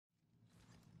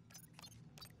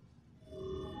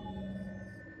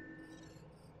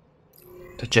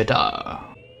The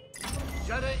Jedha.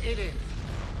 Jedha it is.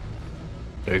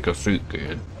 Take a seat,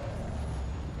 kid.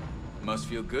 Must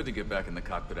feel good to get back in the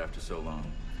cockpit after so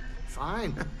long.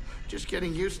 Fine. Just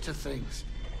getting used to things.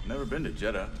 Never been to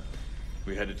Jeddah.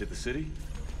 We headed to the city?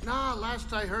 Nah,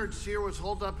 last I heard, Seer was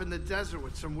holed up in the desert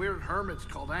with some weird hermits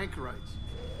called anchorites.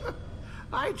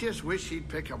 I just wish he'd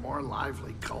pick a more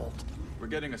lively cult. We're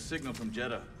getting a signal from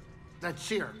Jeddah. That's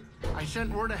Seer. I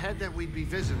sent word ahead that we'd be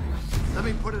visiting. Let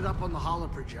me put it up on the holo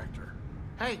projector.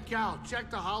 Hey, Cal,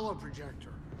 check the holo projector.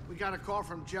 We got a call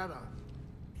from Jeddah.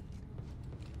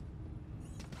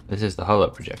 This is the holo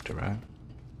projector, right?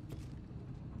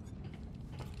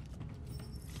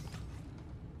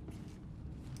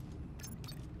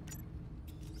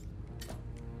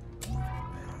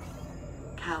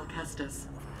 Cal Kestis,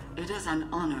 it is an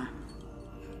honor.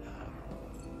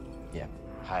 Yeah,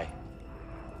 hi.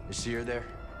 Is Seer there?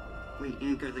 We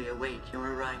eagerly await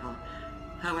your arrival.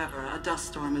 However, a dust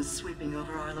storm is sweeping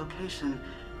over our location.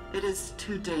 It is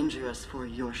too dangerous for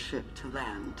your ship to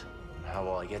land. How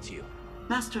will I get to you?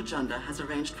 Master Jedha has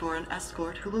arranged for an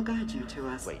escort who will guide you to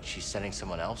us. Wait, she's sending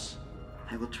someone else?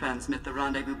 I will transmit the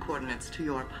rendezvous coordinates to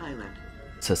your pilot.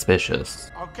 Suspicious.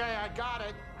 Okay, I got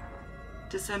it.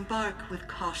 Disembark with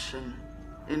caution.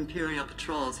 Imperial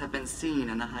patrols have been seen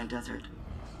in the high desert.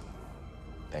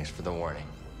 Thanks for the warning.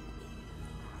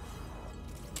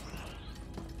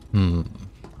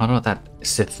 I don't know what that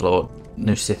Sith Lord,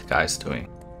 new Sith guy's doing.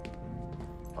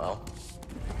 Well,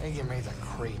 They give me the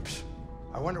creeps.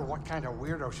 I wonder what kind of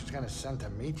weirdo she's gonna send to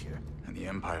meet you. And the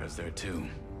Empire's there too.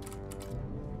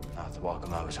 not the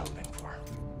welcome I was hoping for.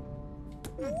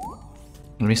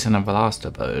 Let me send a blaster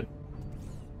boat.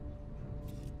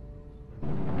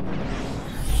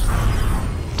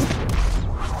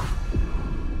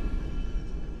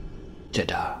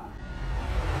 Jedha.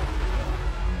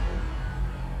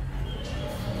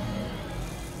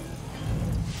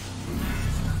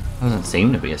 Doesn't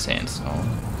seem to be a sandstorm.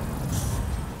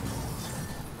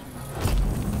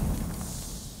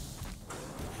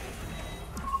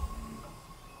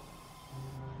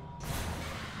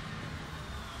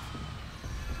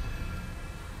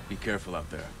 Be careful out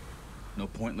there. No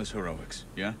pointless heroics,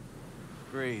 yeah?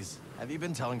 Breeze, have you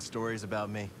been telling stories about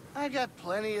me? I got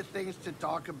plenty of things to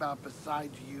talk about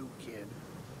besides you, kid.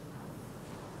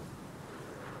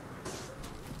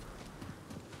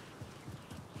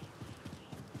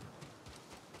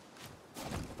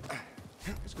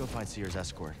 Let's go find Seer's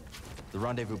escort. The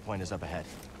rendezvous point is up ahead.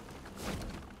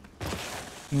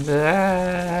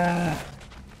 Ah.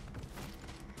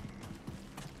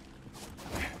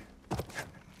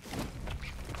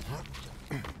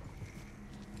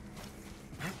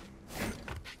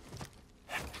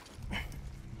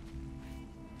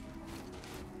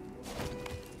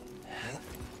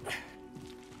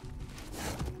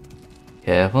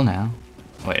 Careful now.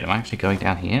 Wait, am I actually going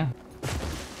down here?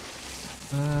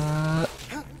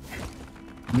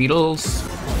 Needles.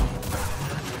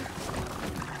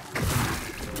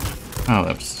 Oh,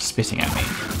 they're spitting at me.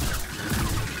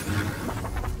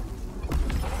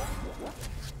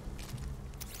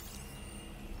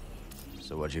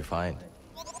 So what'd you find?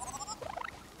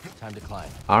 Time to climb.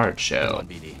 Hard Come shell. on,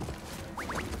 BD.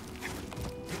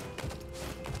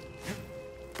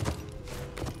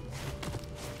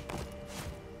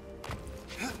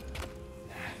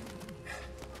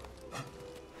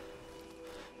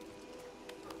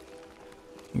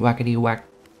 Whackety whack.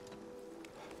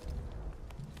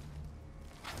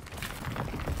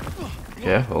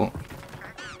 Careful.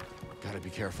 Gotta be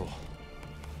careful.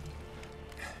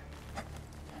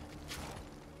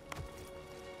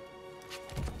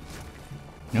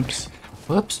 Oops.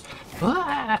 Whoops.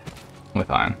 Ah! We're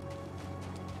fine.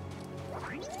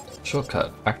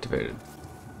 Shortcut activated.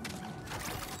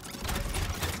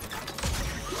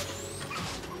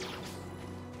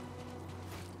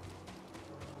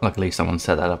 Luckily someone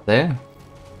set that up there.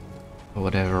 For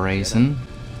whatever reason.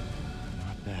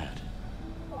 Not bad.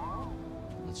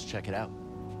 Let's check it out.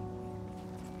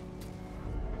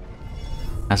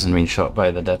 Hasn't been shot by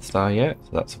the Death Star yet, so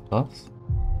that's a plus.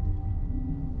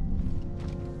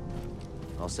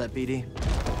 All set, BD?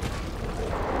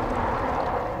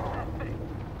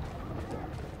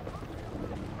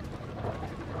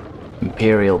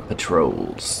 Imperial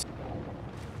patrols.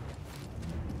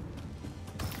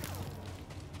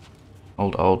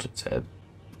 Old, it said.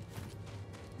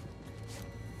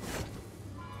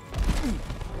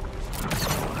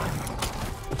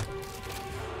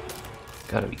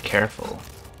 Gotta be careful.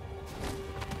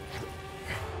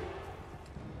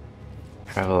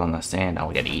 Travel on the sand,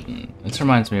 I'll get eaten. This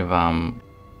reminds me of, what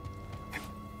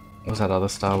was that other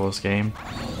Star Wars game?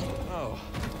 Oh,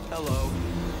 hello.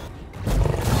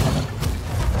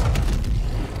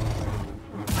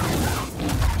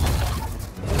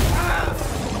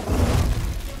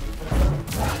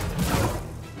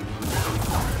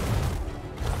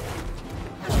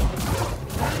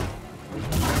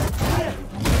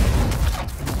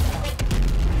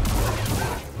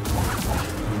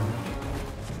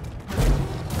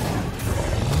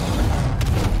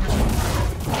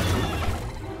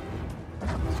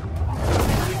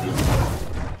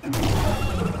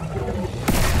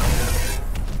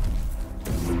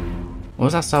 What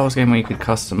was that Star Wars game where you could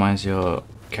customize your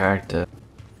character?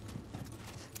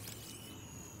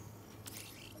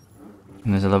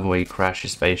 And there's a level where you crash your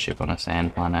spaceship on a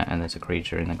sand planet and there's a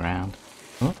creature in the ground.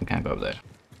 Oh, I can't go up there.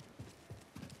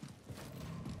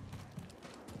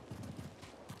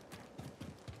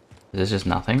 Is this just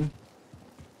nothing? Can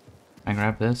I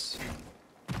grab this?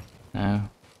 No.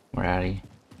 We're out of here.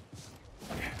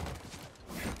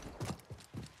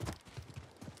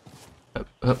 Up,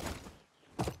 up.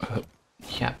 Up.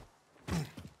 Yeah.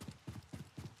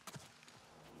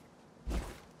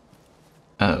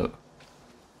 Oh.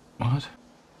 What?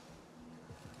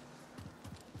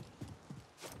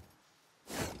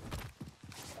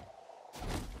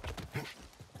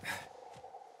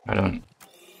 I don't...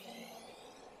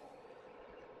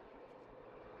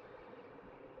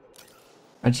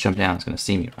 I just jump down, it's gonna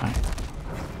see me, right?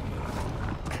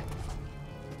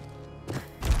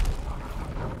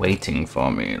 Waiting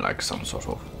for me like some sort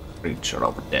of creature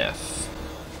of death.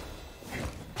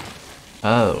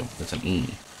 Oh, there's an E.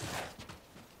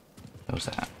 What was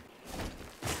that?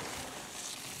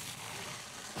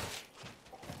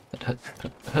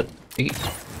 E.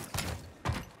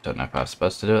 Don't know if I was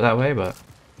supposed to do it that way, but...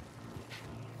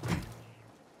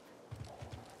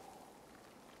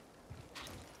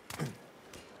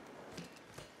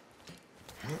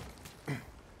 Am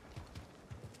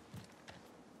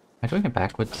I doing it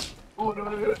backwards?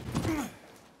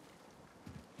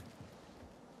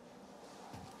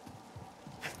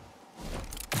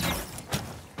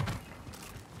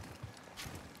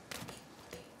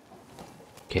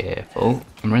 Careful.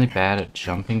 I'm really bad at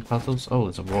jumping puzzles. Oh,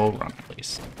 there's a wall run at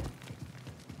least.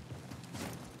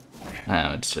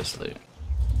 Oh, it's just loot.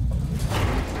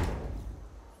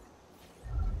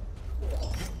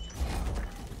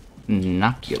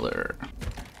 Binocular.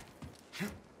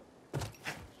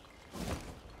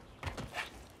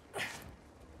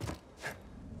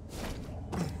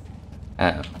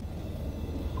 Oh.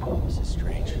 This is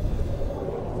strange.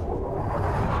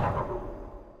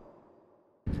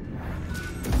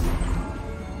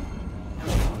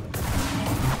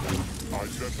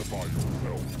 Identify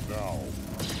yourself now.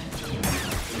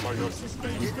 I have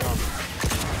sustained damage.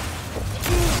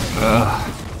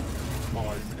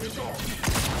 Time is up.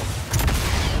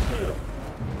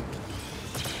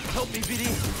 Help me, BD!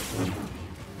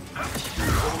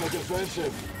 On the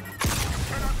defensive.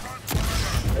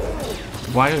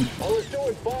 Why did... I was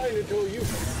doing fine until you...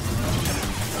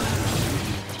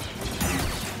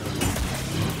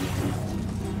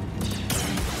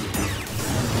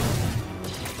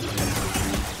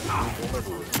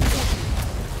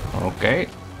 Okay.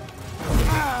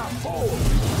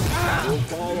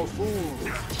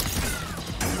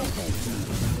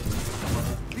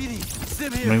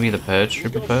 Maybe the purge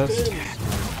trooper first?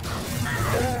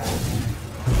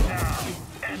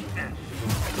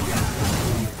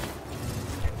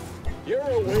 You're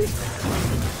awake.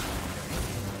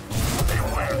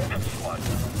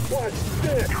 Watch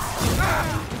this.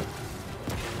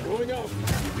 Going up.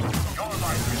 Your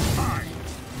life is mine.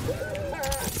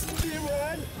 You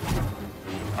run.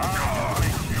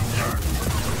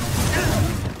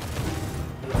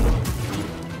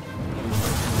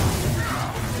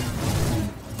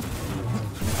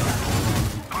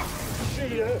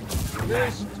 Jedha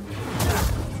missed.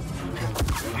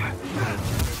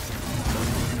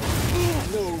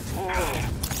 No power.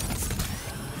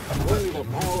 Only the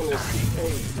powerless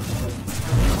aid.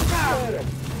 Adam,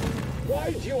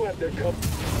 why'd you have to come?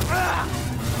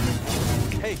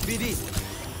 Hey, BD!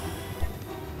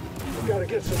 We gotta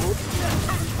get some...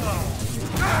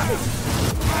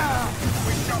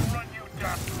 We shall run you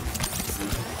down.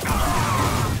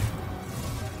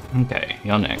 Okay,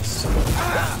 you're next.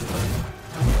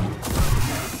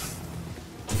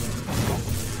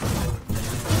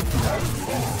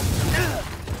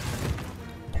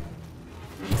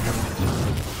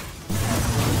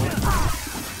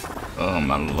 Oh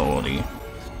my lordy.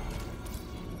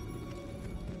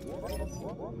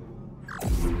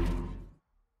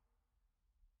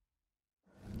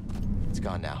 It's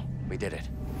gone now. We did it.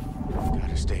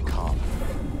 Gotta stay calm.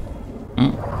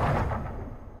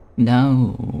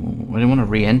 No, I didn't want to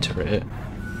re-enter it.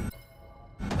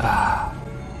 I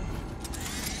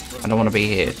don't want to be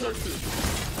here.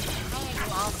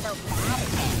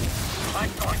 I'm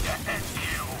going to end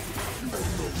you.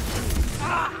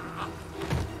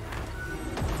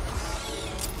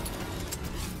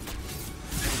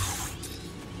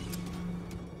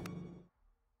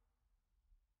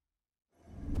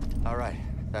 All right,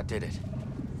 that did it.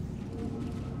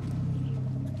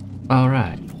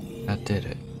 Alright, that did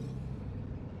it.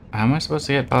 How am I supposed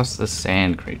to get past the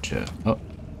sand creature? Oh.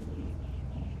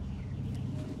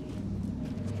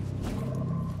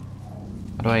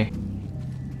 How do I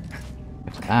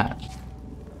get to that?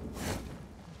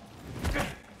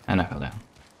 And I fell down.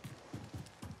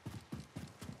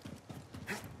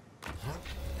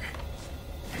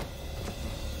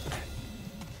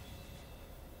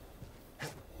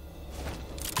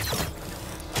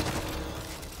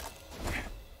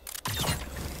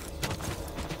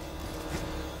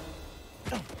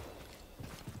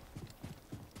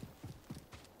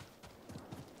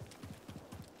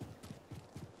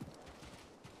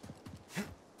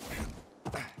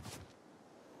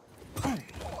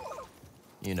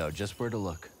 You know just where to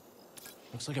look.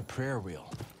 Looks like a prayer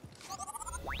wheel.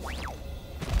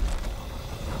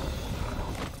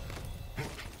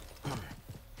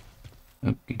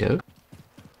 Okie doke.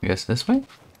 I guess this way?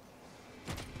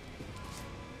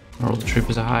 Where all the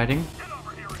troopers are hiding.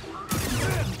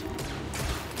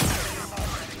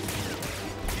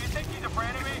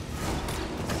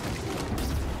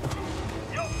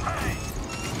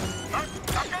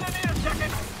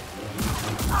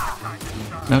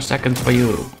 No seconds for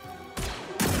you.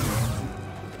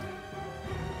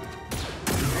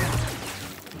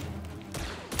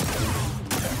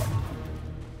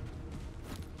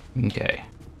 Okay.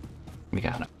 We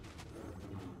got it.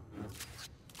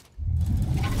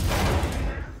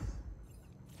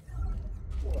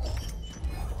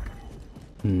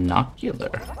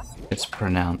 Nocular. It's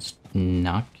pronounced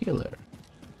nocular.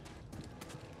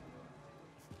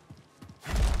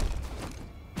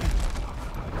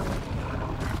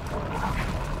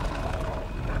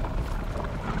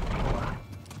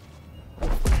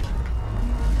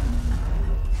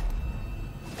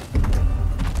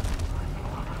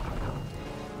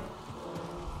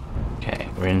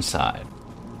 We're inside.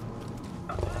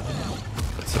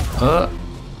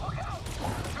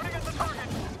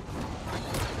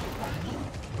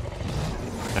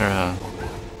 There,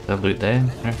 the loot there,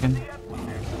 I reckon.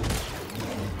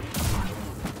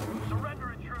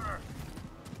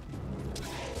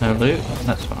 No loot?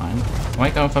 That's fine. Why are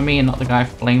you going for me and not the guy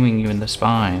flaming you in the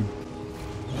spine?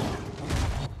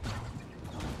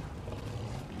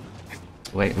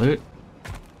 Wait, loot?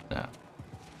 No.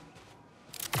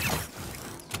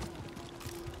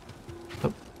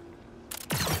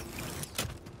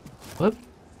 Whoop.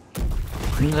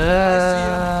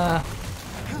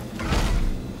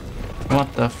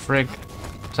 What the frig?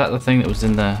 Is that the thing that was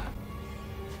in the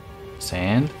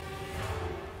sand?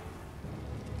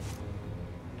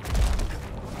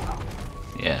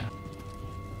 Yeah.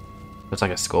 It's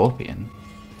like a scorpion.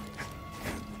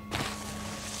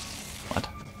 What?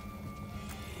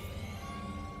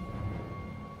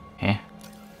 Eh?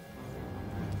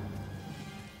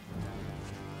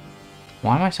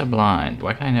 Why am I so blind?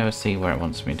 Why can I never see where it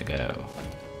wants me to go?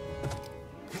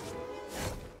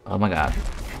 Oh my god.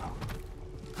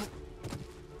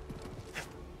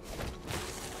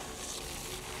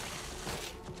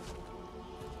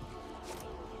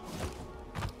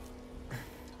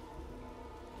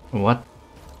 What?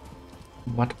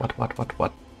 What? What?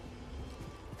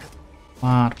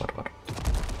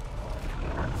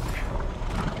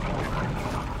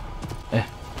 Eh.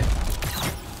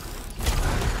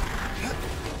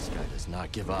 This guy does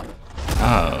not give up. Oh.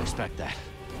 I didn't expect that.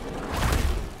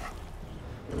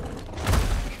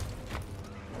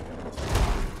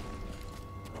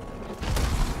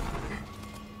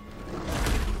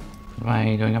 What am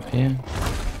I doing up here?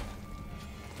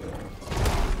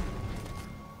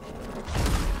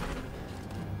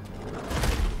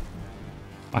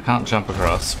 I can't jump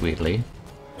across, weirdly.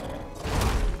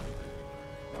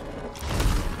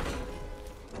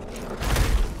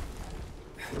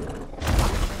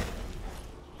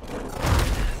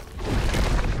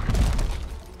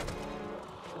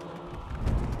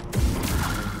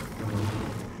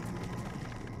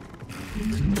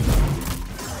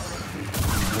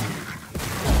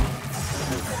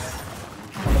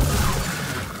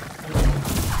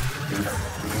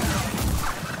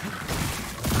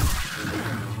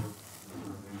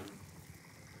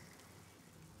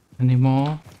 Any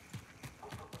more?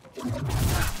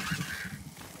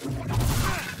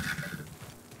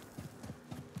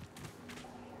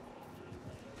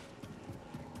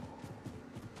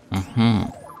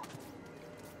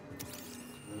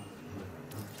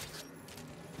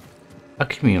 A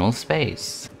communal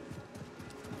space.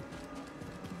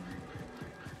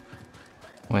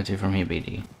 Where to from here,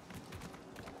 BD?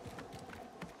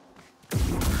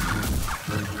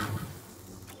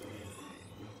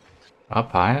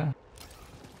 Up higher?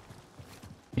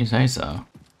 You say so.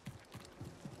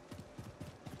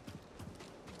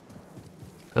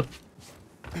 Up.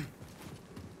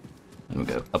 And we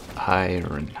go up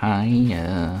higher and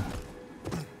higher.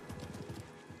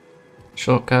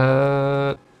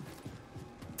 Shortcut.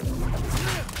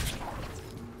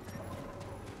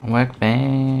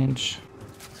 Workbench.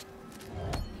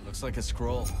 Looks like a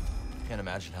scroll. Can't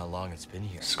imagine how long it's been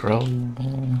here. Scroll.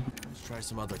 Let's try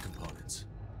some other components.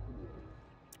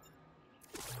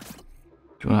 Do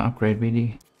you want to upgrade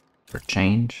BD? For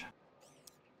change?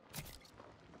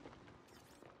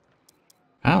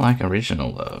 I don't like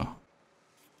original though.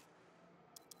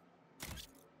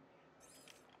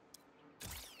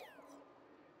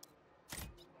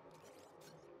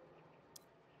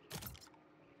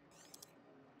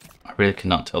 I really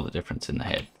cannot tell the difference in the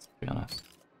head, to be honest.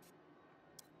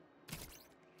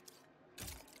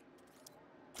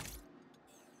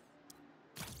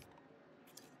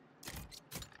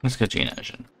 Let's go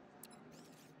Geonosian.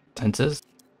 Senses?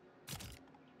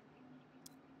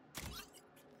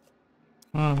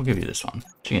 Well, we'll give you this one.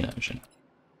 Geonosian.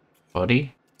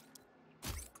 Body?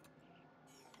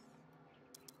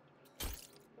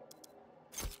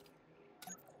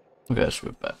 We'll go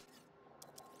swoop back.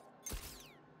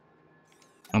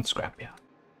 I'll scrap you.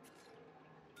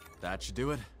 That should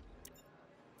do it.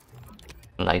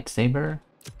 Lightsaber.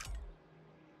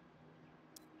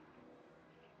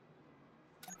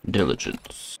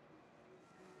 Diligence.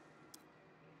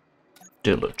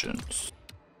 Diligence.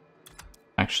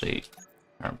 Actually,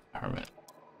 hermit.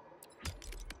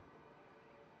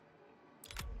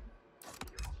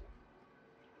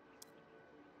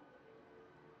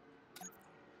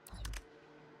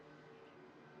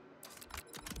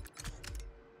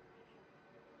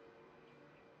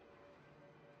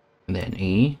 And then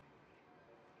E.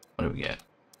 What do we get?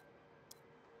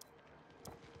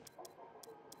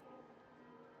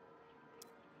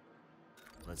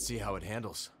 Let's see how it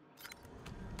handles.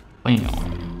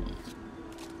 Bam.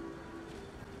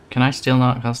 Can I still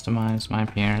not customize my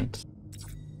appearance?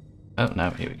 Oh no,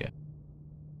 here we go.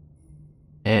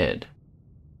 Head.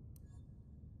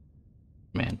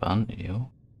 Man bun, ew.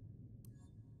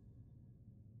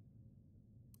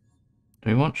 Do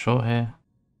we want short hair?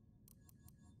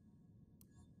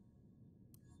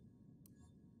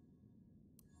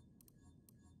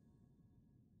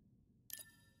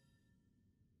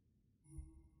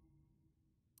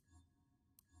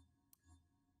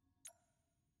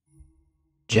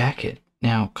 Jacket.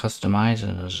 Now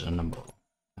customizable.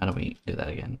 How do we do that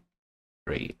again?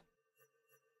 Great.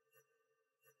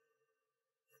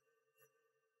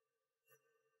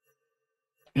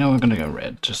 You know, we're gonna go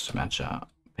red just to match our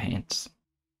pants.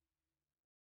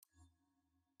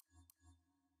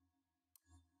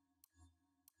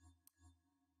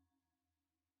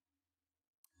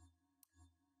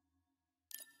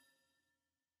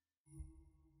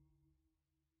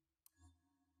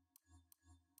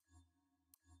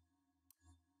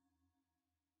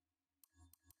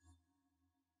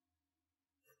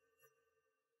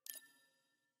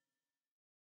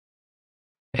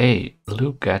 Hey,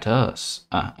 look at us.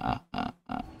 Oh. I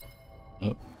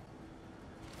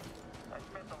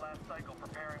spent the last cycle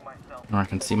preparing myself. I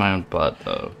can see my own butt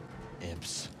though.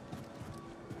 Imps.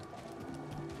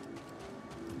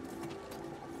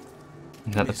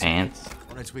 Is that the pants?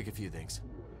 I want to tweak a few things.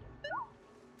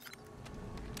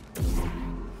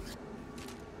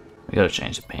 We gotta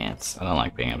change the pants. I don't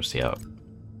like being able to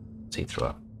see through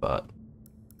our butt.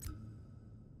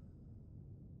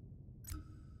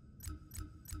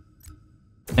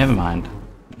 Never mind.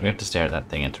 We have to stare at that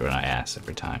thing into our ass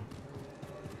every time.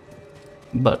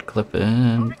 Butt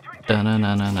clipping. Da na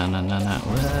na na na na na na.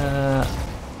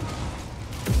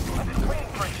 I've been waiting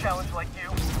for a challenge like you.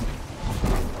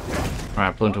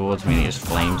 Alright, pulling towards me and he just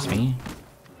flames me.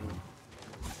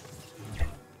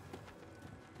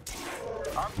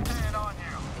 I'm staying on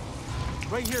you.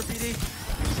 Right here, BD.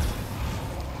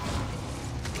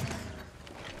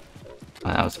 Oh,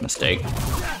 that was a mistake.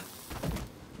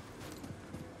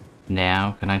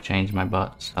 Now, can I change my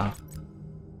butt stuff?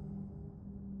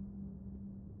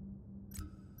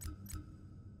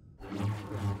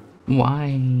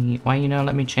 Why? Why you not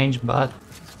let me change butt?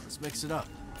 Let's mix it up.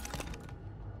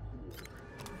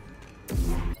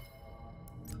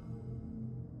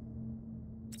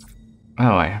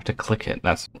 Oh, I have to click it.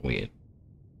 That's weird.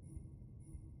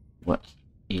 What?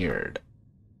 Weird.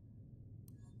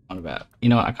 What about? You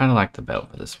know what? I kind of like the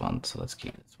belt for this one, so let's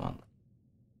keep this one.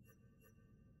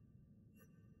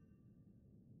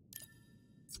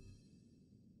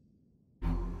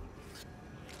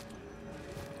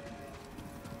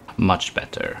 Much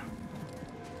better.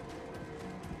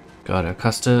 Gotta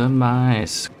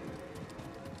customize.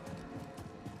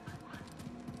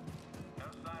 No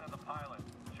sign of the pilot.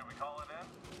 Should we call it in?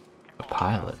 The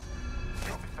pilot.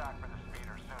 He'll be back for the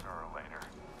speeder sooner or later.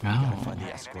 Gotta Oh. find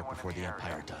the escort before the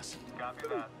Empire does. Copy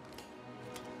that.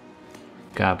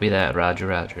 Copy that, roger,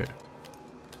 roger.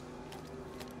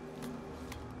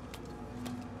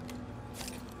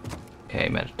 Okay,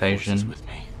 meditation. With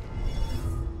me.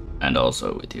 And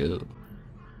also with you.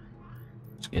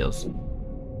 Skills.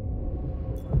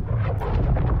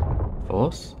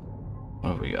 Force?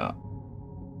 What have we got?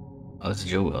 Oh, this is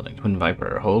dual wielding. Twin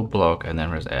Viper. Hold block and then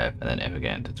press F and then F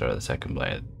again to throw the second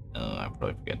blade. Oh, I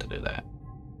probably forget to do that.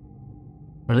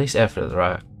 Release F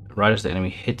right as the enemy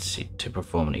hits it to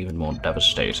perform an even more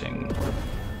devastating.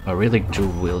 Oh, really dual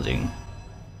wielding.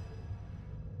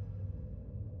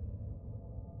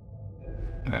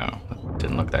 Oh, that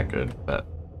didn't look that good, but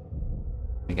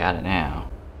we got it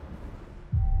now.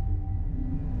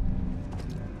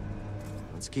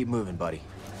 Let's keep moving, buddy.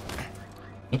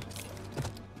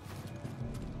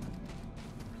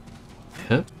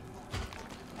 Huh?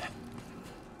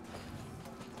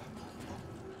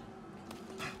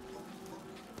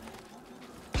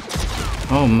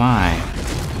 Oh my.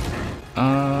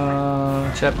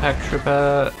 Jetpack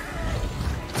trooper.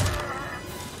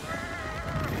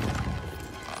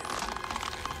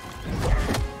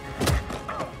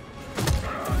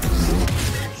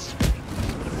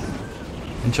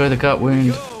 Enjoy the gut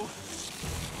wound.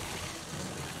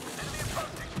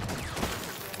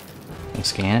 And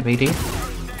scan it, BD.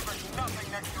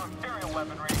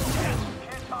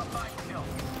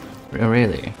 Oh,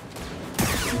 really?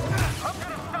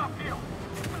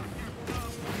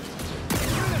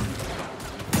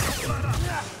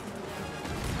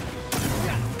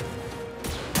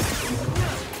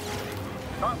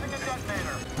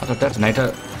 That's a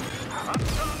detonator.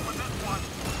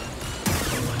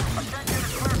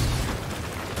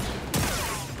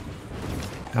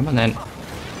 Come on then.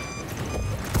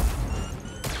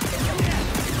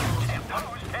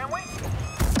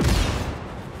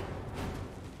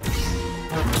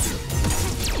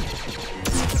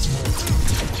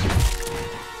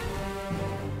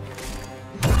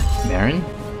 Marin?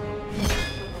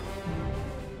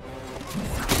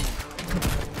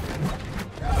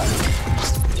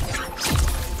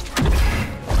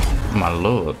 My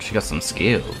lord, she got some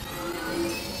skill.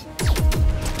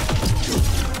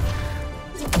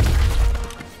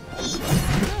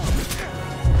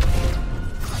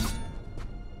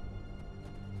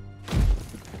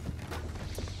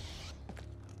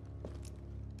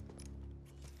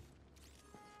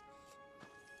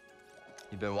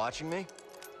 You been watching me?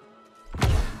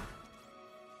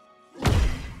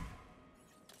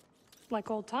 Like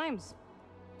old times.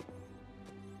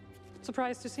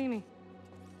 Surprised to see me.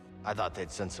 I thought they'd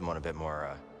send someone a bit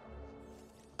more,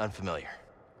 unfamiliar.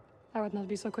 I would not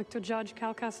be so quick to judge,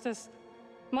 Cal Kestis.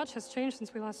 Much has changed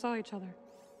since we last saw each other.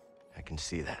 I can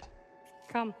see that.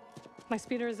 Come. My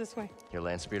speeder is this way. Your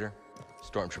land speeder?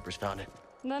 Stormtroopers found it.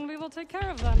 Then we will take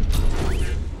care of them.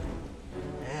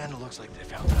 And it looks like they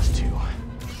found us too.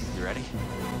 You ready?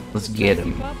 Let's get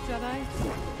him. Keep up, Jedi.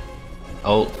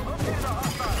 Oh.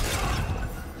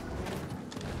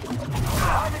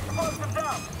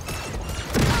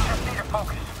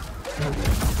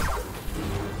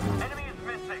 Enemy is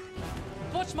missing.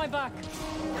 Watch my back.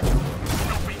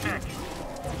 Don't be next.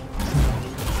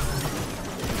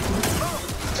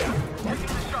 Taking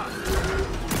the shot.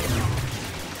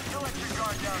 You'll let your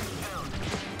guard down soon.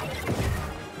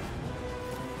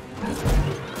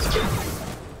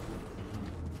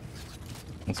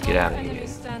 Let's get out of Enemy here.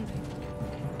 standing.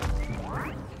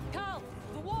 Cal,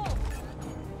 the wall.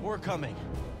 We're coming.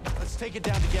 Let's take it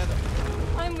down together.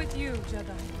 I'm with you,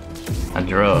 Jedi. A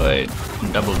droid.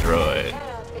 Double droid.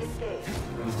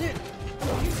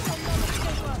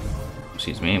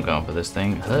 Excuse me, I'm going for this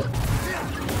thing. Huh.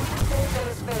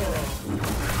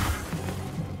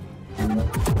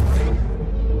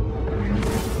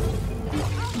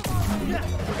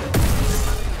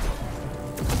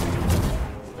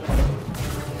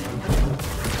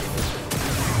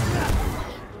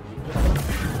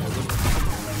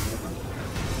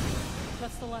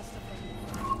 That's the last of them.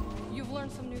 You've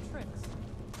learned some new tricks.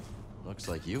 Looks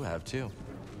like you have too.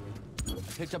 I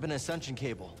picked up an ascension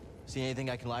cable. See anything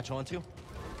I can latch onto?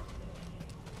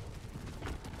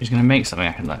 He's gonna make something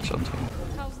I can latch onto.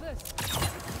 How's this?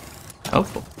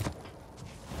 Helpful.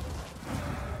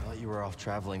 Thought you were off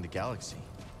traveling the galaxy.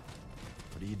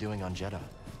 What are you doing on Jedha?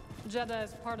 Jedha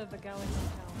is part of the galaxy,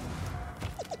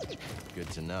 Cal. Good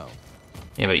to know.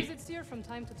 Yeah, but Visits here from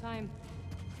time to time.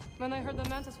 When I heard the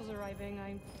Mantis was arriving,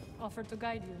 I offered to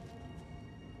guide you.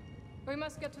 We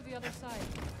must get to the other side.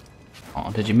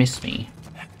 oh, did you miss me?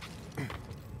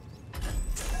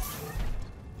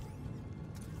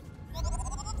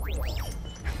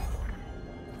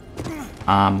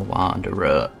 I'm a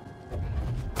wanderer.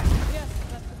 Yes,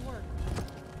 that could work.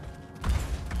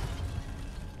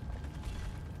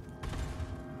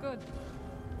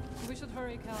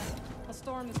 Cal. A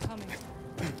storm is coming.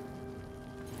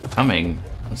 Coming?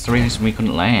 That's the reason we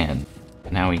couldn't land.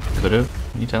 Now we could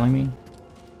have? Are you telling me?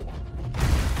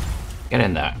 Get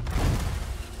in there.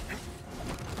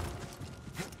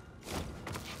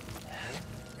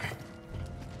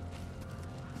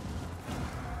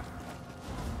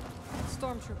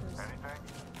 Stormtroopers.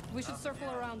 We should circle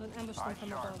around and ambush them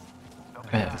from above.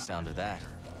 Yeah. The sound of that.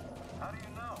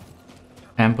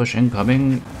 Ambush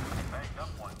incoming.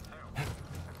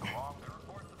 I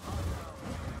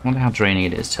wonder how draining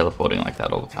it is teleporting like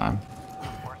that all the time.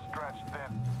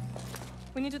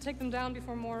 We need to take them down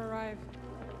before more arrive.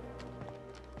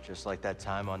 Just like that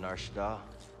time on Nar Shaddaa.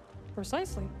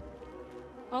 Precisely.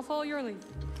 I'll follow your lead.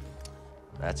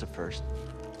 That's a first.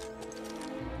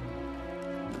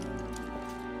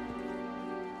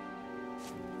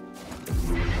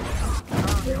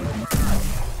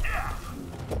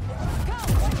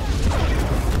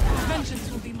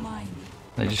 Vengeance will be mine.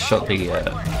 They just shot the beater.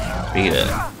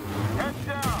 Heads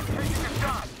down. Taking a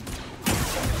shot.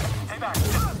 Stay back.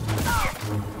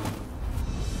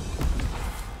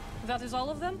 That is all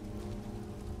of them?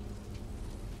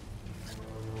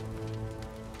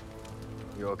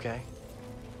 You okay?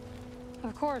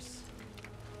 Of course.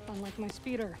 Unlike my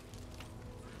speeder.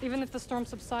 Even if the storm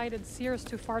subsided, Seer's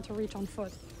too far to reach on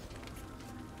foot.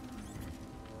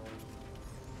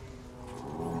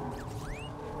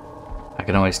 I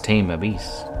can always tame a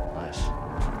beast. Nice.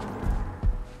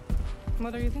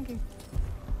 What are you thinking?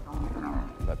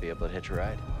 Might be able to hitch a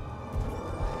ride.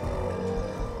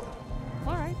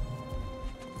 All right.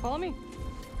 Follow me.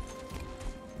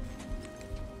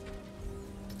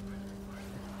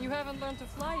 You haven't learned to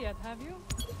fly yet, have you?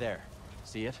 There.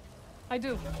 See it? I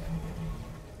do.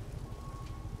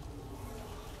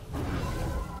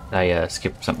 Did I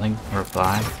skip something or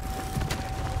fly?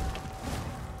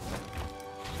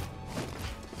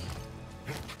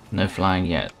 No flying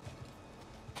yet.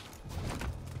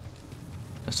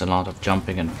 Just a lot of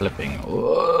jumping and flipping.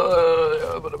 You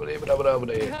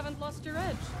haven't lost your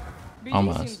edge. BD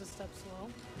Almost. seems a step slow.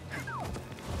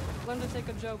 Learn to take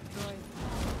a joke, droid.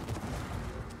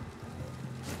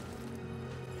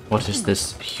 What is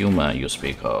this humor you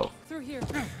speak of? Through here.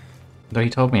 Though he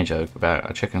told me a joke about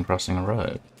a chicken crossing a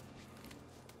road.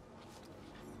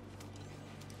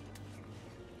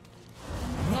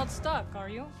 Not stuck, are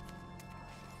you?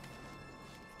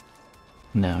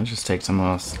 No, it just takes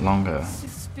almost longer.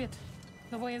 Spit.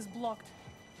 The way is blocked.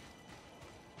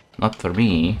 Not for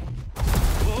me.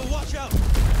 Whoa, watch out!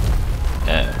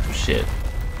 Oh, shit.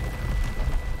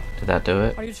 Did that do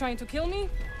it? Are you trying to kill me?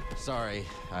 Sorry,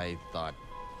 I thought.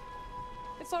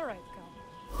 It's all right,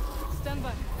 Cal. Stand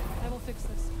back. I will fix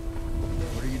this.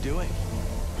 What are you doing?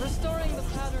 Restoring the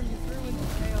pattern you threw into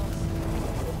chaos.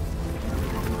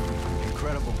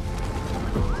 Incredible.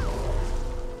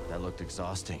 That looked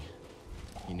exhausting.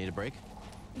 You need a break?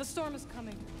 The storm is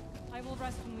coming. I will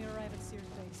rest when we arrive at Seer's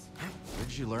base. Where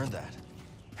did you learn that?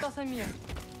 Dathomir.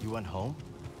 You went home?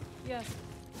 Yes.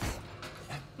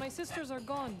 My sisters are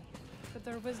gone, but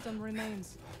their wisdom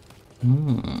remains.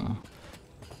 Hmm.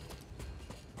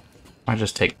 I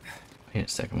just take. Wait a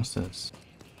second, what's this?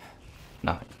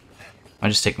 Nothing. I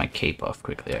just take my cape off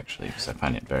quickly, actually, because I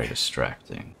find it very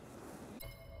distracting.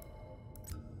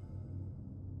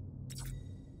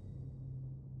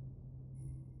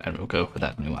 And we'll go for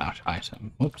that new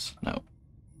item. Whoops, no.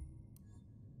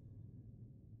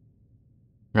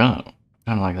 No,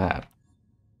 kind of like that.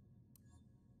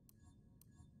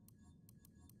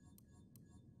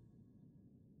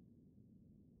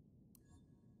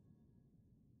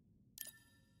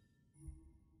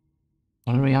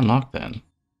 What do we unlock then?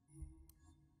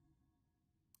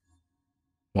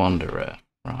 Wanderer.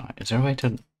 Right. Is there a way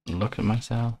to look at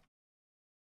myself?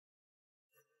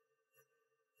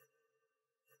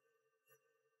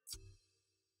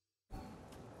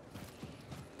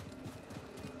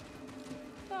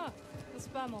 Ah, the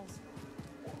spammels.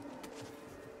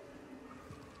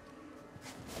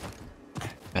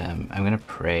 I'm gonna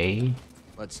pray.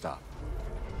 Let's stop.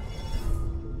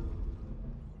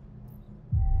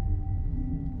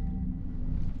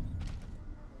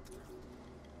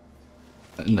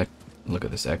 Look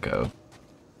at this echo.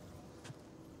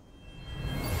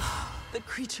 The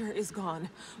creature is gone,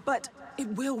 but it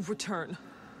will return.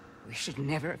 We should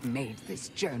never have made this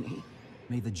journey.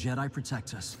 May the Jedi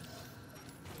protect us.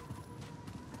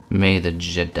 May the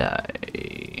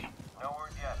Jedi. No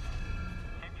word yet.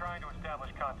 Keep trying to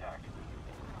establish contact.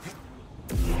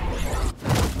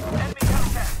 Enemy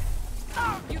contact!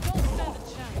 You don't stand a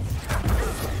chance.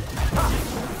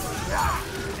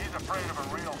 He's afraid of a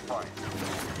real fight.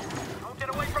 Don't get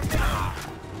away from me!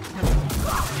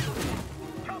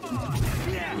 Come on!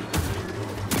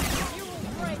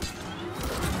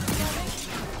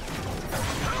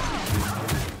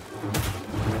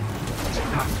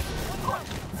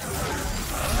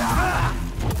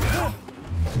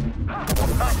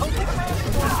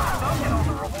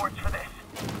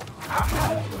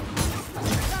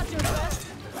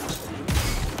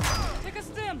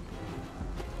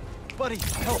 Buddy,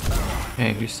 help!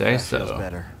 Hey, you say That so. feels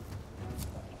better.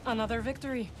 Another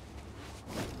victory.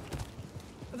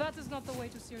 That is not the way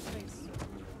to Seer's base.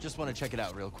 Just want to check it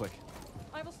out real quick.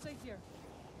 I will stay here.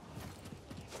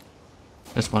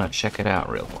 Just want to check it out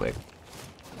real quick.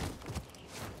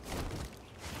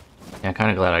 Yeah, I'm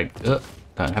kind of glad I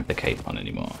don't have the cape on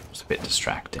anymore. It's a bit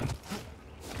distracting.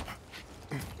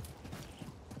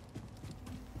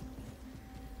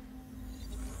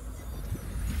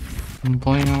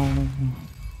 Boing.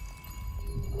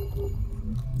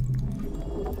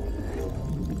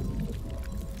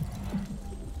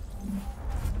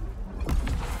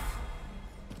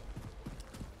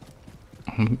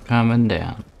 I'm coming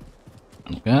down.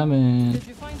 I'm coming. Did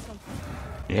you find something?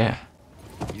 Yeah.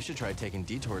 You should try taking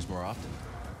detours more often.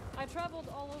 I traveled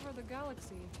all over the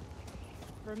galaxy.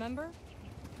 Remember?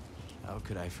 How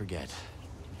could I forget?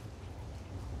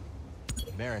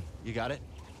 Marin, you got it?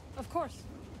 Of course.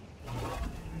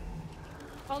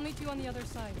 I'll meet you on the other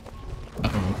side.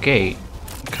 Okay.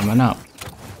 Coming up.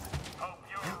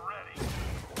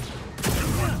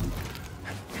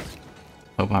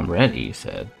 Hope I'm ready, you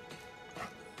said.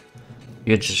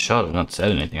 You had just shot him, not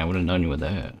said anything. I would have known you were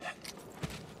there.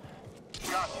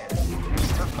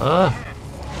 Oh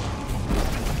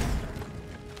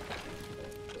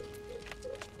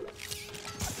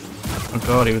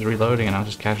god, he was reloading and I was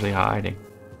just casually hiding.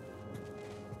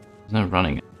 There's no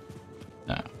running.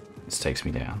 No, this takes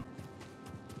me down.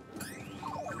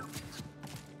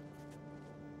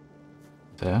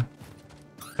 There.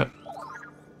 Oh.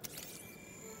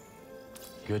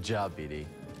 Good job, BD.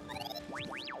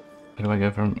 Where do I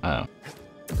go from? Oh.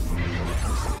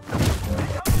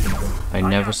 I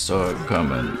never saw it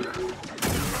coming.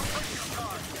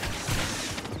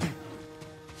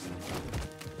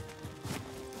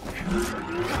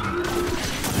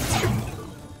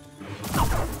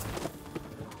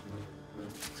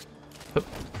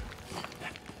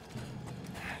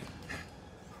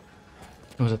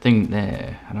 There was a thing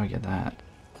there. How do I get that?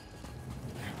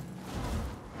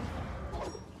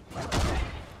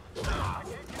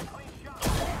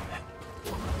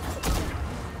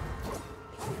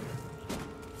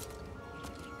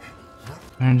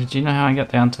 Aaron, did you know how I got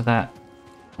down to that?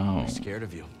 Oh. I'm scared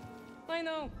of you. I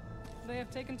know. They have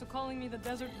taken to calling me the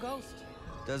Desert Ghost.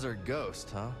 Desert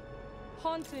Ghost, huh?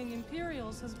 Haunting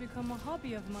Imperials has become a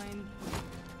hobby of mine.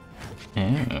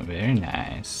 Oh, very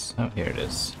nice. Oh, here it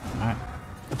is. Alright.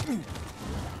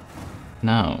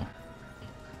 No.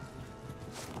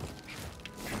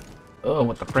 Oh,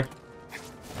 what the frick?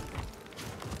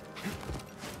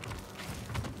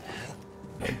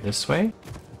 Okay, this way?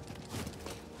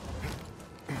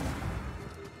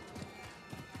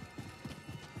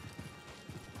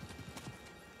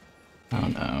 Oh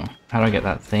no. How do I get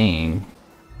that thing?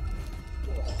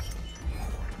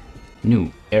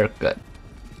 New haircut.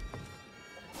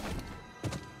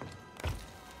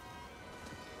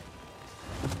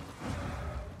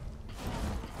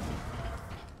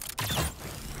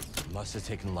 Must have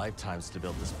taken lifetimes to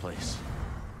build this place.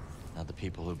 Now the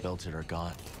people who built it are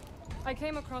gone. I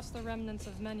came across the remnants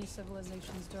of many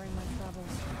civilizations during my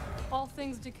travels. All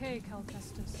things decay, Cal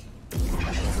Kestis.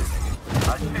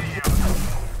 I see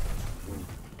you.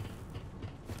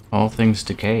 All things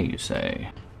decay, you say?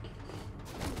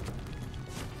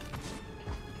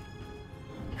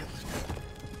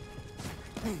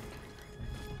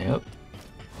 Yep.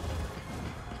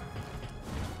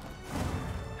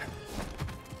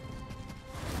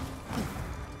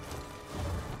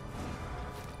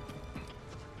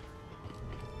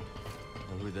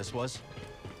 Know who this was?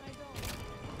 I don't.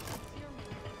 It's your man.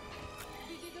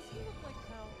 Didi, does he look like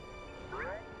Cal?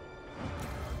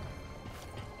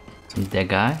 Some dead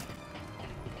guy?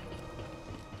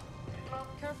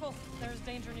 Careful, there's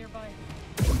danger nearby.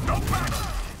 No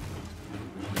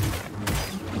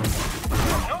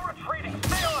retreating.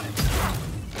 Stay on it.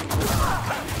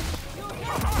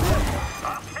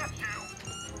 I'll catch you.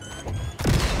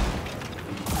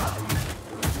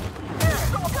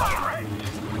 All right.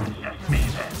 Just me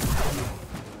then.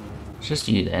 It's just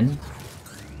you then?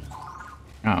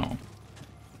 Oh.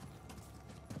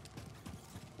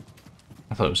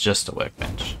 I thought it was just a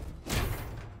workbench.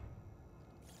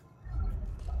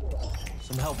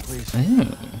 Some help, please. Ooh.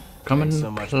 Common Thanks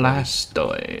so much,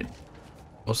 plastoid.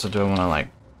 Also, do I want to like...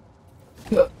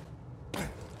 Guard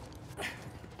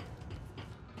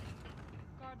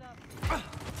up.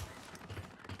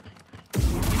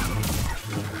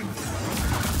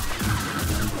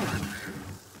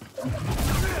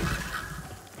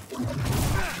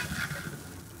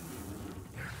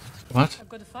 What? A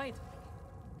good fight.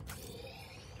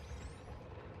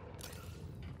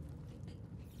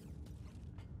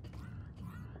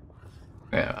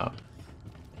 Yeah.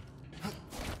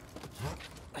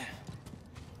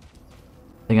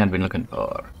 Thing I'd been looking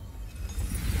for.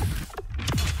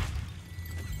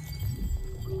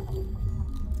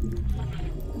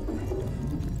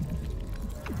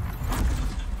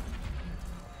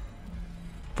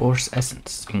 Force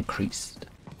essence increased.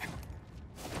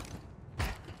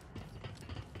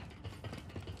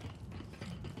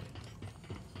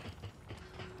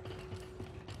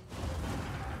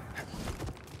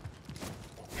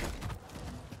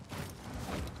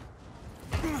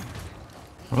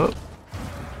 Whoa.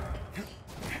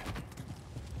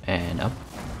 And up.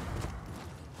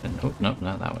 And oh, nope,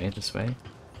 not that way, this way.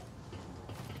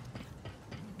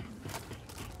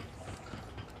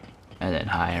 And then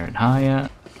higher and higher.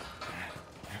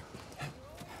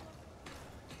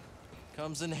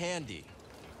 Comes in handy.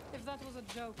 If that was a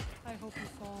joke, I hope you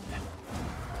fall.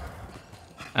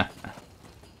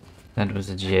 That was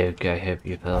a joke, I hope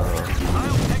you fall.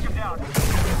 I'll take him down.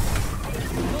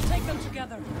 We'll take them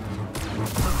together.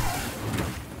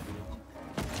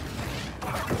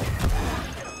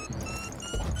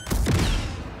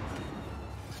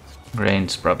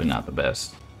 Rain's probably not the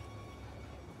best.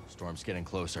 Storm's getting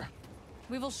closer.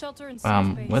 We will shelter in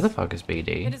space. Where the fuck is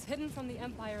BD? It is hidden from the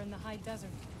Empire in the high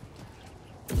desert.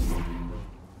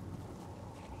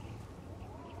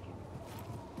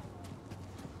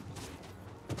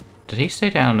 Did he stay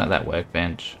down at that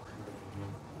workbench?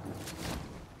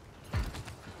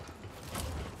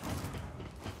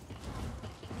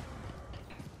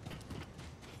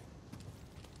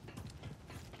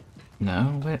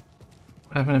 No, what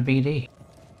happened to BD?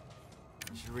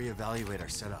 Should reevaluate our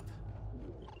setup.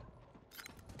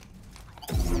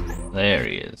 There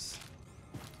he is.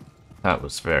 That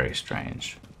was very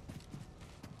strange.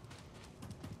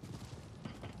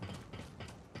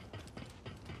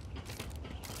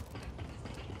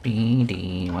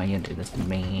 BD, why you do this to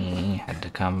me? Had to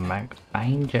come back to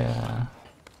find ya.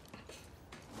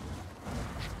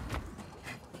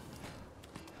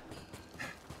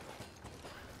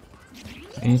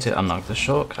 You need to unlock the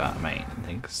shortcut, mate.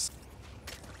 Thanks.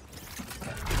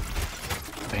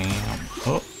 Bam.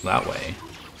 Oh, that way.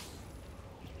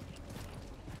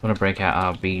 Want to break out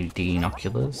our BD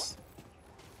binoculars?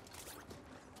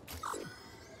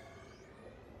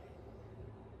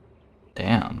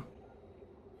 Damn.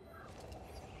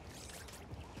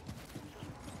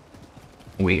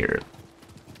 Weird.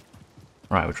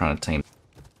 Right, we're trying to tame.